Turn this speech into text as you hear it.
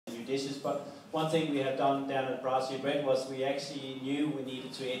dishes. But one thing we have done down at Brasserie Bread was we actually knew we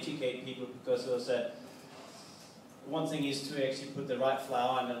needed to educate people, because there was one thing is to actually put the right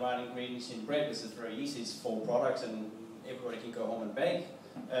flour and the right ingredients in bread, which is very easy. It's 4 products and everybody can go home and bake.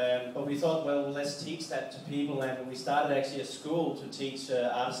 But we thought, well, let's teach that to people, and we started actually a school to teach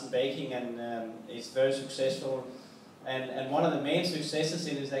artisan baking, and it's very successful. And one of the main successes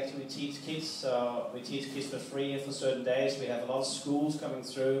in it is actually we teach kids. We teach kids for free for certain days. We have a lot of schools coming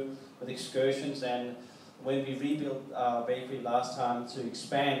through with excursions, and when we rebuilt our bakery last time to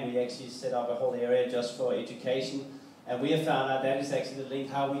expand, we actually set up a whole area just for education. And we have found out that is actually the link,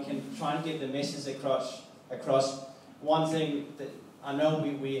 how we can try and get the message across. One thing that I know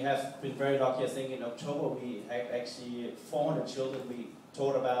we have been very lucky. I think in October we had actually 400 children we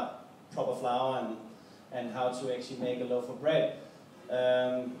taught about proper flour and how to actually make a loaf of bread.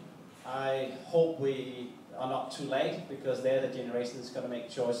 I hope we are not too late, because they're the generation that's going to make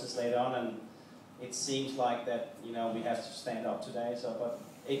choices later on, and it seems like that, you know, we have to stand up today. So, but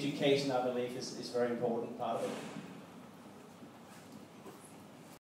education, I believe, is a very important part of it.